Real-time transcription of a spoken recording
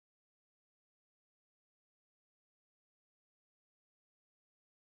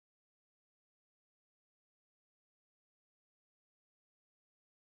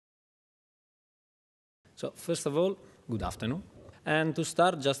So first of all, good afternoon. And to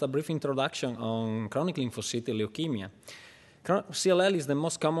start, just a brief introduction on chronic lymphocytic leukemia. CLL is the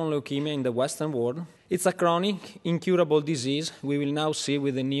most common leukemia in the Western world. It's a chronic, incurable disease we will now see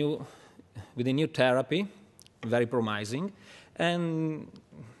with a new therapy, very promising, and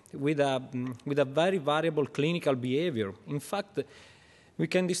with a very variable clinical behavior. In fact, we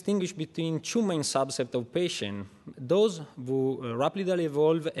can distinguish between two main subsets of patients: those who rapidly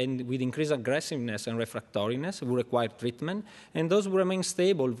evolve and with increased aggressiveness and refractoriness, who require treatment, and those who remain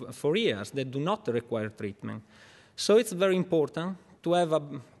stable for years that do not require treatment. So it's very important to have a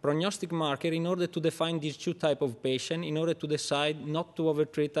prognostic marker in order to define these two types of patients, in order to decide not to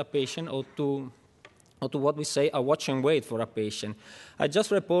overtreat a patient or to what we say, a watch and wait for a patient. I just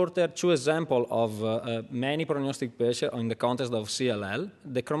reported two examples of many prognostic patients in the context of CLL.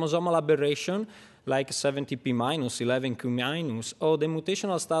 The chromosomal aberration, like 70p-, 11q-, or the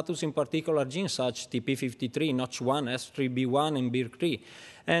mutational status in particular genes such TP53, Notch1, S3B1, and BIRC3.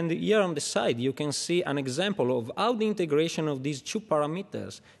 And here on the side, you can see an example of how the integration of these two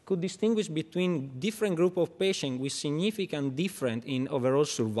parameters could distinguish between different groups of patients with significant difference in overall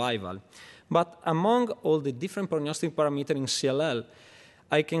survival. But among all the different prognostic parameters in CLL,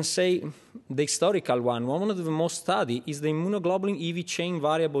 I can say the historical one of the most studied, is the immunoglobulin heavy chain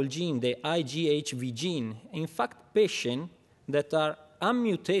variable gene, the IGHV gene. In fact, patients that are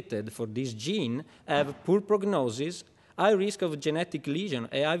unmutated for this gene have poor prognosis, high risk of genetic lesion,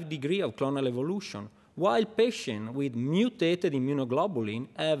 a high degree of clonal evolution, while patients with mutated immunoglobulin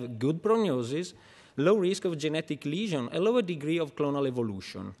have good prognosis, low risk of genetic lesion, a lower degree of clonal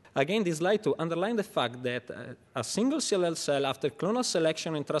evolution. Again, this slide to underline the fact that a single CLL cell, after clonal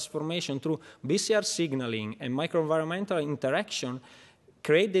selection and transformation through BCR signaling and microenvironmental interaction,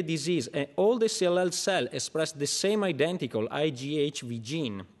 create the disease, and all the CLL cells express the same identical IGHV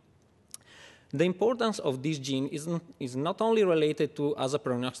gene. The importance of this gene is not only related to as a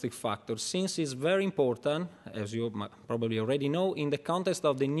prognostic factor, since it's very important, as you probably already know, in the context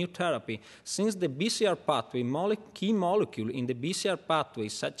of the new therapy, since the BCR pathway, key molecule in the BCR pathway,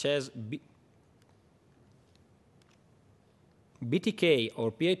 such as BTK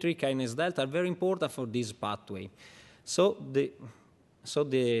or PI3 kinase delta, are very important for this pathway. So the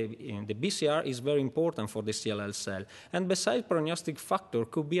BCR is very important for the CLL cell. And besides prognostic factor,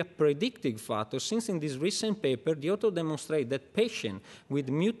 could be a predictive factor, since in this recent paper, the author demonstrated that patients with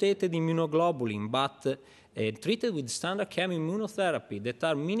mutated immunoglobulin but treated with standard chem immunotherapy that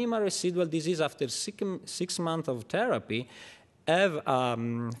are minimal residual disease after 6 months of therapy have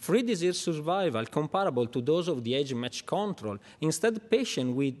free disease survival comparable to those of the age-matched control. Instead,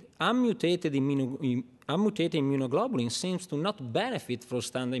 patients with unmutated immunoglobulin seems to not benefit from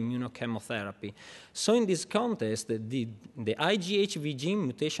standard immunochemotherapy. So in this context, the IGHV gene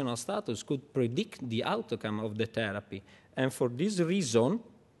mutational status could predict the outcome of the therapy. And for this reason,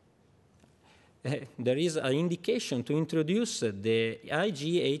 there is an indication to introduce the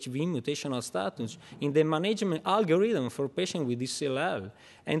IGHV mutational status in the management algorithm for patients with CLL,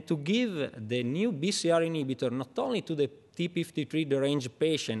 and to give the new BCR inhibitor not only to the TP53 deranged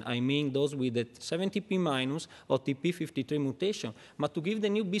patient, I mean those with the 70p- or TP53 mutation, but to give the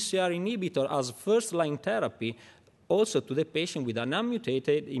new BCR inhibitor as first-line therapy also to the patient with an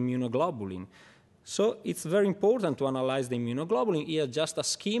unmutated immunoglobulin. So it's very important to analyze the immunoglobulin. Here, just a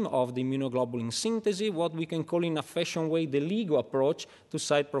scheme of the immunoglobulin synthesis, what we can call in a fashion way the LIGO approach, to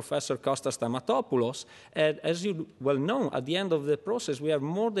cite Professor Kostas Stamatopoulos. And as you well know, at the end of the process, we have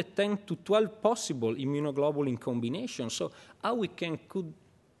more than 10 to 12 possible immunoglobulin combinations. So how we could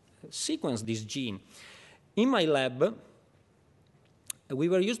sequence this gene? In my lab, we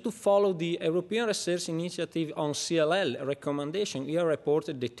were used to follow the European Research Initiative on CLL recommendation. Here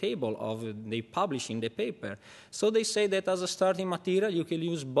reported the table they published in the paper. So they say that as a starting material, you can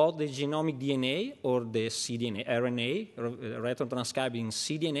use both the genomic DNA or the cDNA, RNA, retrotranscribed in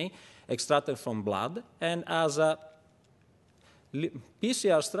cDNA, extracted from blood. And as a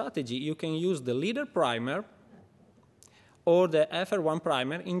PCR strategy, you can use the leader primer or the FR1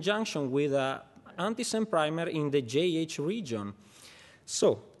 primer in junction with an antisense primer in the JH region.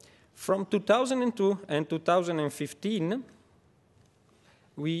 So, from 2002 and 2015,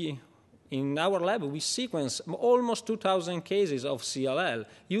 in our lab, we sequenced almost 2,000 cases of CLL.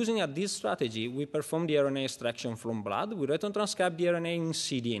 Using this strategy, we perform the RNA extraction from blood. We retrotranscribe the RNA in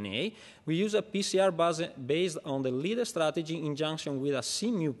cDNA. We use a PCR based on the leader strategy in junction with a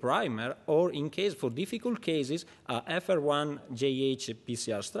CMU primer, or in case for difficult cases, a FR1-JH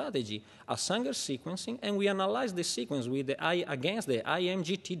PCR strategy, a Sanger sequencing, and we analyze the sequence with against the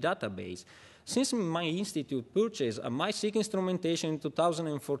IMGT database. Since my institute purchased a MySeq instrumentation in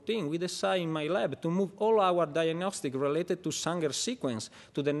 2014, we decided in my lab to move all our diagnostics related to Sanger sequence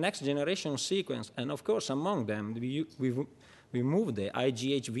to the next generation sequence. And of course, among them, we moved the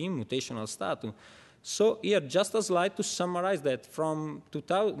IGHV mutational status. So here, just a slide to summarize that from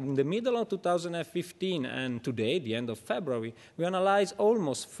the middle of 2015 and today, the end of February, we analyzed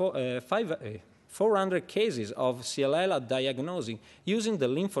almost 400 cases of CLL diagnosing using the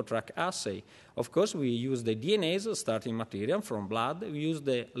LymphoTrack assay. Of course, we use the DNase starting material from blood. We use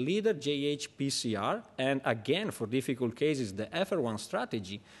the leader JH PCR, and again, for difficult cases, the FR1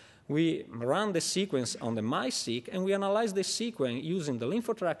 strategy. We run the sequence on the MySeq, and we analyze the sequence using the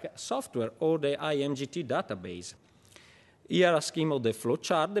LymphoTrack software or the IMGT database. Here a scheme of the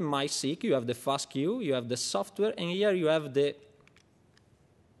flowchart, the MySeq, you have the FastQ, you have the software, and here you have the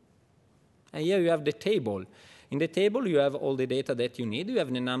table. In the table, you have all the data that you need. You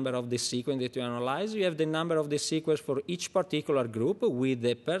have the number of the sequence that you analyze. You have the number of the sequence for each particular group with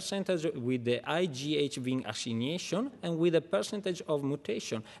the percentage, with the IGHV assignation, and with the percentage of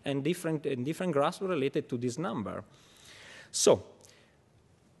mutation, and different graphs related to this number. So,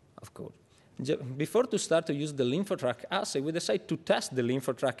 of course, before to start to use the LymphoTrack assay, we decided to test the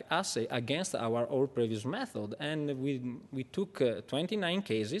LymphoTrack assay against our old previous method. And we took 29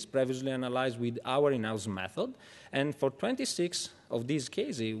 cases previously analyzed with our in-house method. And for 26 of these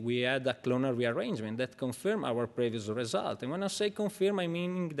cases, we had a clonal rearrangement that confirmed our previous result. And when I say confirm, I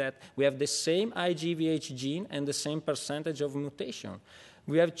mean that we have the same IGVH gene and the same percentage of mutation.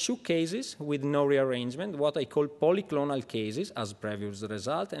 We have 2 cases with no rearrangement, what I call polyclonal cases as previous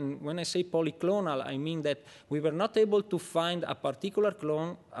result. And when I say polyclonal, I mean that we were not able to find a particular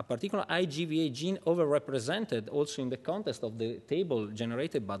clone, a particular IGVA gene overrepresented also in the context of the table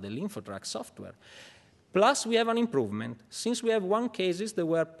generated by the LymphoTrack software. Plus, we have an improvement. Since we have 1 cases that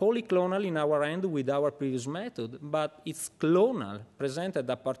were polyclonal in our end with our previous method, but it's clonal, presented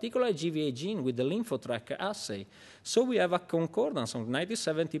a particular IGVA gene with the LymphoTrack assay. So we have a concordance of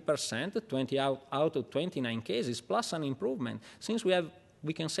 90-70%, 20 out of 29 cases, plus an improvement. Since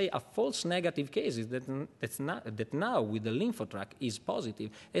we can say a false negative cases that now with the LymphoTrack is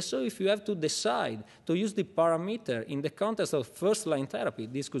positive. And so if you have to decide to use the parameter in the context of first-line therapy,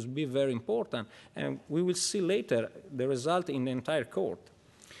 this could be very important. And we will see later the result in the entire cohort.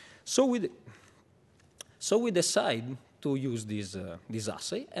 So we decide to use this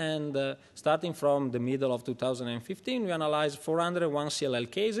assay. And starting from the middle of 2015, we analyzed 401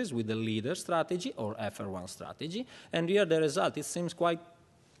 CLL cases with the leader strategy or FR1 strategy. And here the result, it seems quite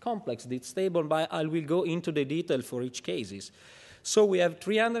complex, it's stable, but I will go into the detail for each cases. So we have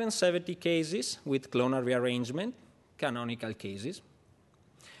 370 cases with clonal rearrangement, canonical cases.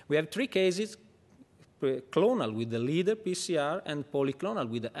 We have 3 cases clonal with the leader PCR and polyclonal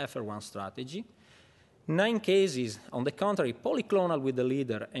with the FR1 strategy. 9 cases, on the contrary, polyclonal with the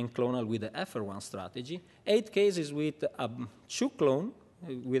leader and clonal with the FR1 strategy. 8 cases with 2 clone,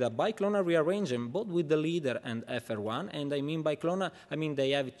 with a biclonal rearrangement, both with the leader and FR1. And I mean biclonal, I mean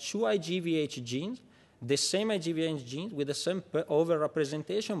they have 2 IGVH genes, the same IGVH genes with the same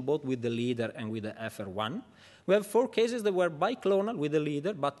overrepresentation, both with the leader and with the FR1. We have 4 cases that were biclonal with the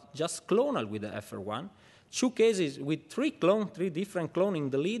leader, but just clonal with the FR1. 2 cases with 3 different clones in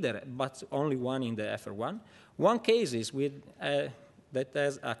the leader, but only 1 in the FR1. 1 case with that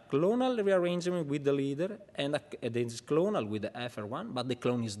has a clonal rearrangement with the leader and that is clonal with the FR1, but the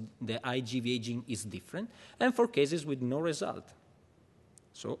IGVA gene is different, and 4 cases with no result.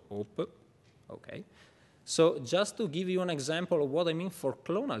 So, okay. So just to give you an example of what I mean for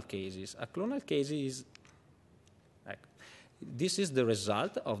clonal cases, a clonal case is, this is the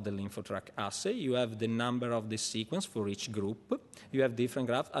result of the LymphoTrack assay. You have the number of the sequence for each group. You have different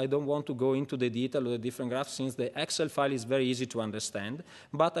graphs. I don't want to go into the detail of the different graphs since the Excel file is very easy to understand.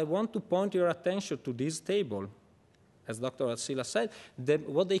 But I want to point your attention to this table. As Dr. Arsila said,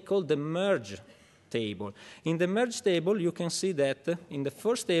 what they call the merge table. In the merge table, you can see that in the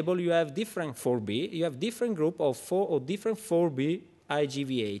first table, you have different 4B. You have different group of 4 or different 4B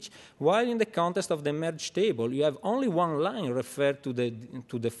IGVH, while in the context of the merge table, you have only 1 line referred to the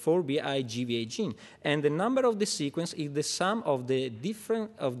 4B IGVA gene, and the number of the sequence is the sum of the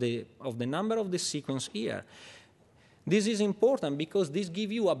number of the sequence here. This is important because this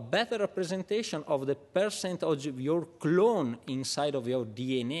gives you a better representation of the percentage of your clone inside of your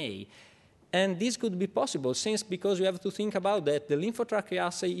DNA. And this could be possible because you have to think about that the LymphoTrack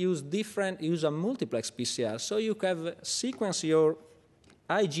assay use a multiplex PCR, so you can sequence your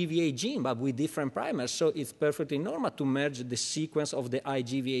IGVA gene, but with different primers, so it's perfectly normal to merge the sequence of the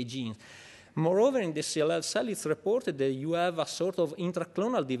IGVA genes. Moreover, in the CLL cell, it's reported that you have a sort of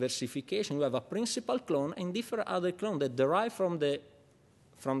intraclonal diversification. You have a principal clone and different other clones that derive from the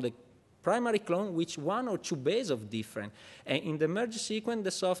primary clone, which one or two bases of different. And in the merge sequence,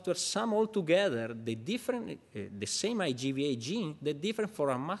 the software sum all together the same IGVA gene that different for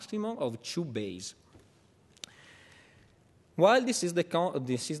a maximum of 2 bases. While this is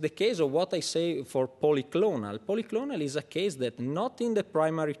the case of what I say for polyclonal. Polyclonal is a case that not in the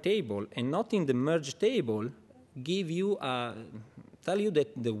primary table and not in the merge table tell you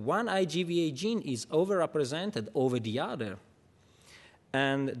that the one IGVA gene is overrepresented over the other.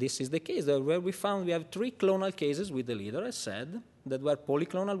 And this is the case where we have 3 clonal cases with the leader, as said, that were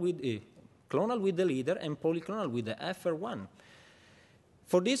polyclonal with clonal with the leader and polyclonal with the FR1.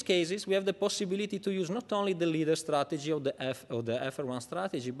 For these cases, we have the possibility to use not only the leader strategy of the FR1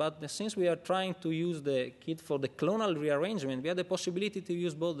 strategy, but since we are trying to use the kit for the clonal rearrangement, we have the possibility to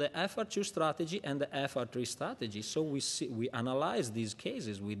use both the FR2 strategy and the FR3 strategy. So we analyze these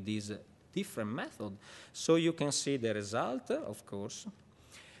cases with these different methods. So you can see the result, of course.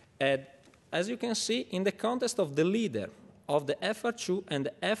 And as you can see, in the context of the leader, of the FR2 and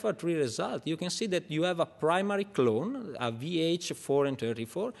the FR3 result, you can see that you have a primary clone, a VH4 and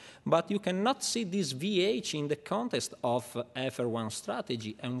 34, but you cannot see this VH in the context of FR1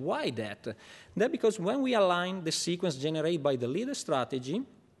 strategy. And why that? That's because when we align the sequence generated by the leader strategy,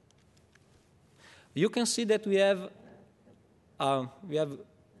 you can see that we have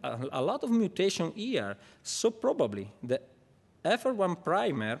a lot of mutation here. So probably the FR1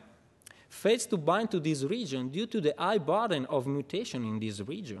 primer fails to bind to this region due to the high burden of mutation in this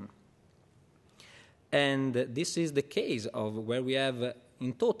region. And this is the case of where we have,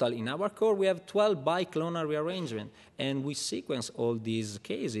 in total, in our core, we have 12 biclonal rearrangement. And we sequence all these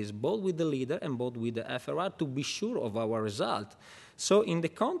cases, both with the leader and both with the FR1, to be sure of our result. So in the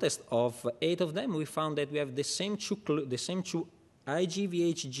context of 8 of them, we found that we have the same two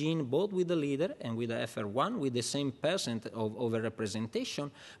IGVH gene, both with the leader and with the FR1, with the same percent of overrepresentation.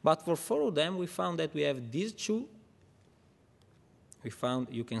 But for 4 of them, we found that we have these two.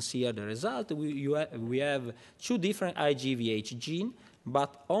 You can see here the result. We have 2 different IGVH genes,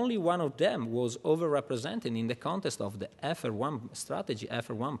 but only one of them was overrepresented in the context of the FR1 strategy,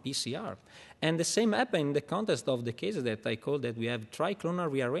 FR1 PCR. And the same happened in the context of the cases that I call that we have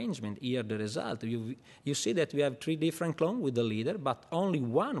triclonal rearrangement. Here the result. You see that we have 3 different clones with the leader, but only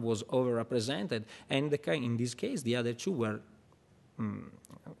one was overrepresented. And in this case, the other 2 were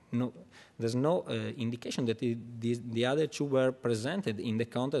there's no indication that the other 2 were presented in the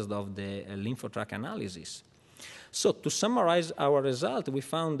context of the LymphoTrack analysis. So to summarize our result, we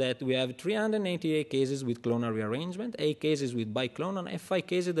found that we have 388 cases with clonal rearrangement, 8 cases with biclonal, and 5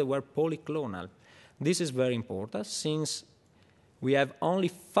 cases that were polyclonal. This is very important since we have only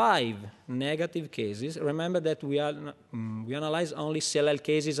 5 negative cases. Remember that we analyze only CLL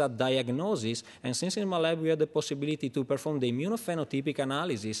cases at diagnosis, and since in my lab we have the possibility to perform the immunophenotypic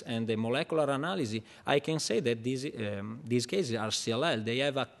analysis and the molecular analysis, I can say that these cases are CLL. They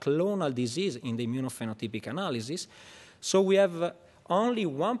have a clonal disease in the immunophenotypic analysis. So we have only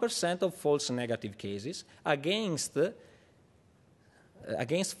 1% of false negative cases against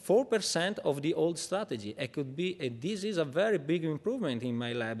 4% of the old strategy. This is a very big improvement in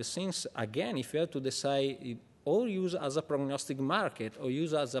my lab since, again, if you have to decide or use as a prognostic marker or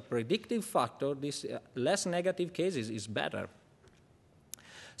use as a predictive factor, this less negative cases is better.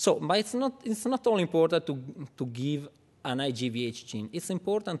 So, but it's not only important to give an IGVH gene. It's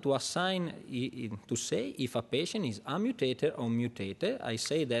important to assign, to say if a patient is unmutated or mutated. I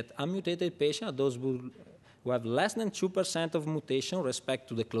say that unmutated patients are those who have less than 2% of mutation respect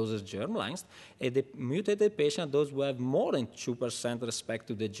to the closest germlines, and the mutated patient, those who have more than 2% respect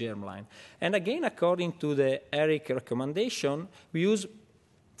to the germline. And again, according to the ERIC recommendation, we use,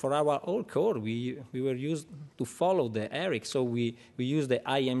 for our whole core, we were used to follow the ERIC, so we use the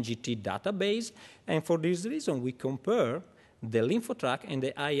IMGT database, and for this reason, we compare the LymphoTrack and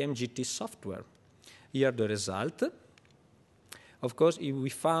the IMGT software. Here the result. Of course, we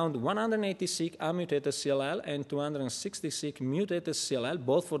found 186 unmutated CLL and 266 mutated CLL,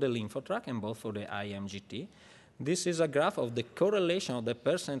 both for the LymphoTrack and both for the IMGT. This is a graph of the correlation of the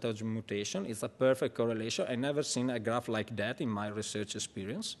percentage mutation. It's a perfect correlation. I've never seen a graph like that in my research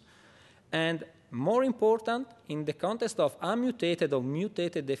experience. And more important, in the context of unmutated or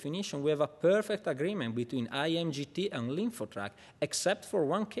mutated definition, we have a perfect agreement between IMGT and LymphoTrack, except for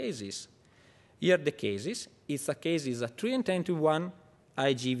 1 case. Here the cases. It's a case is a 3 and 10 to 1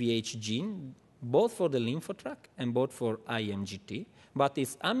 IGVH gene both for the LymphoTrack and both for IMGT, but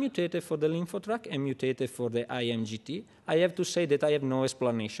it's unmutated for the LymphoTrack and mutated for the IMGT. I have to say that I have no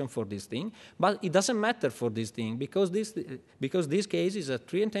explanation for this thing, but it doesn't matter for this thing because these cases are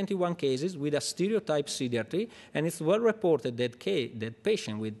 3 and 21 cases with a stereotype CD3, and it's well reported that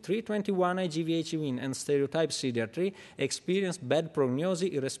patient with 321 IGVHV and stereotype CD3 experience bad prognosis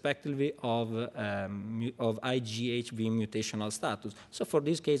irrespectively of IGHV mutational status. So for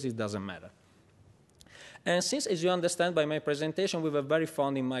these cases, it doesn't matter. And since, as you understand by my presentation, we were very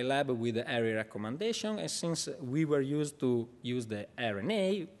fond in my lab with the array recommendation, and since we were used to use the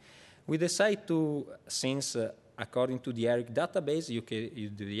RNA, we decided to, since according to the ERIC database, you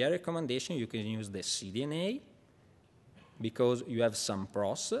do the array recommendation, you can use the cDNA, because you have some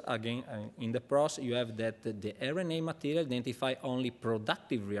pros. Again, in the pros, you have that the RNA material identify only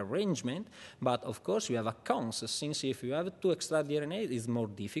productive rearrangement, but of course you have a cons, since if you have to extract the RNA, it's more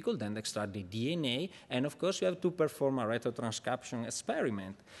difficult than extract the DNA, and of course you have to perform a retrotranscription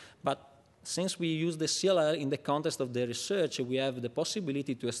experiment. But since we use the CLL in the context of the research, we have the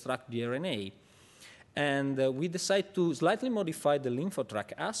possibility to extract the RNA. And we decided to slightly modify the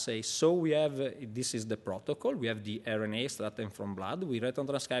LymphoTrack assay. So we have, this is the protocol. We have the RNA extracted from blood. We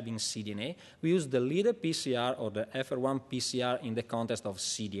retrotranscribe in cDNA. We use the leader PCR or the FR1 PCR in the context of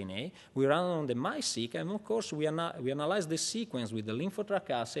cDNA. We run on the MySeq, and of course we analyze the sequence with the LymphoTrack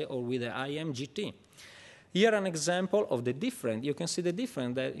assay or with the IMGT. Here an example of the different. You can see the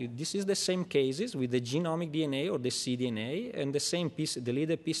difference. That this is the same cases with the genomic DNA or the cDNA and the same the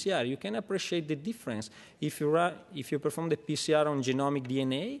leader PCR. You can appreciate the difference. If you perform the PCR on genomic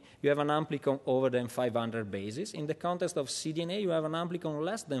DNA, you have an amplicon over than 500 bases. In the context of cDNA, you have an amplicon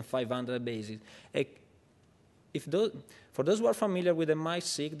less than 500 bases. For those who are familiar with the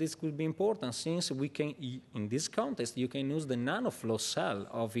MySeq, this could be important, since we can, in this context, you can use the nanoflow cell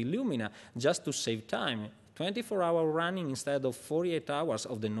of Illumina just to save time. 24-hour running instead of 48 hours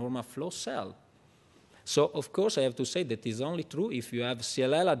of the normal flow cell. So, of course, I have to say that is only true if you have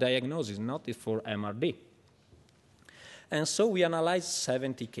CLL diagnosis, not for MRD. And so we analyzed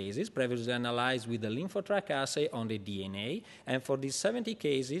 70 cases, previously analyzed with the LymphoTrack assay on the DNA. And for these 70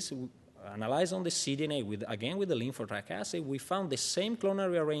 cases, analyzed on the cDNA, again with the LymphoTrack assay, we found the same clonal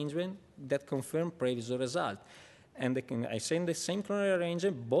rearrangement that confirmed previous result. And I say the same clonal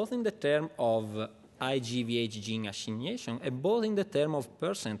rearrangement both in the term of IGVH gene assignation and both in the term of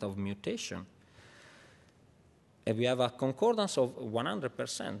 % of mutation. And we have a concordance of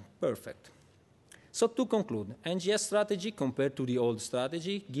 100%, perfect. So to conclude, NGS strategy compared to the old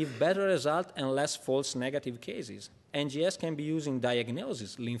strategy give better result and less false negative cases. NGS can be used in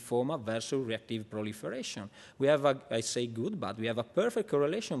diagnosis, lymphoma versus reactive proliferation. We have I say good, but we have a perfect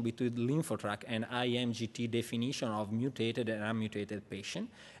correlation between LymphoTrack and IMGT definition of mutated and unmutated patient.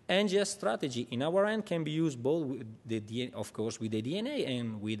 NGS strategy, in our end, can be used both with of course, with the DNA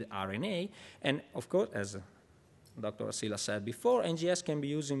and with RNA. And of course, as Dr. Asila said before, NGS can be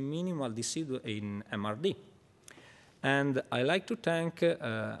used in minimal disease in MRD. And I like to thank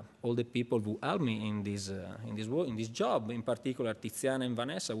all the people who helped me in this job, in particular Tiziana and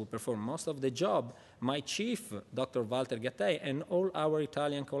Vanessa, who performed most of the job, my chief, Dr. Walter Gattei, and all our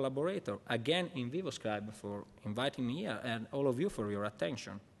Italian collaborators. Again, Invivoscribe for inviting me here, and all of you for your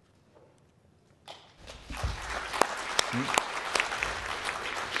attention.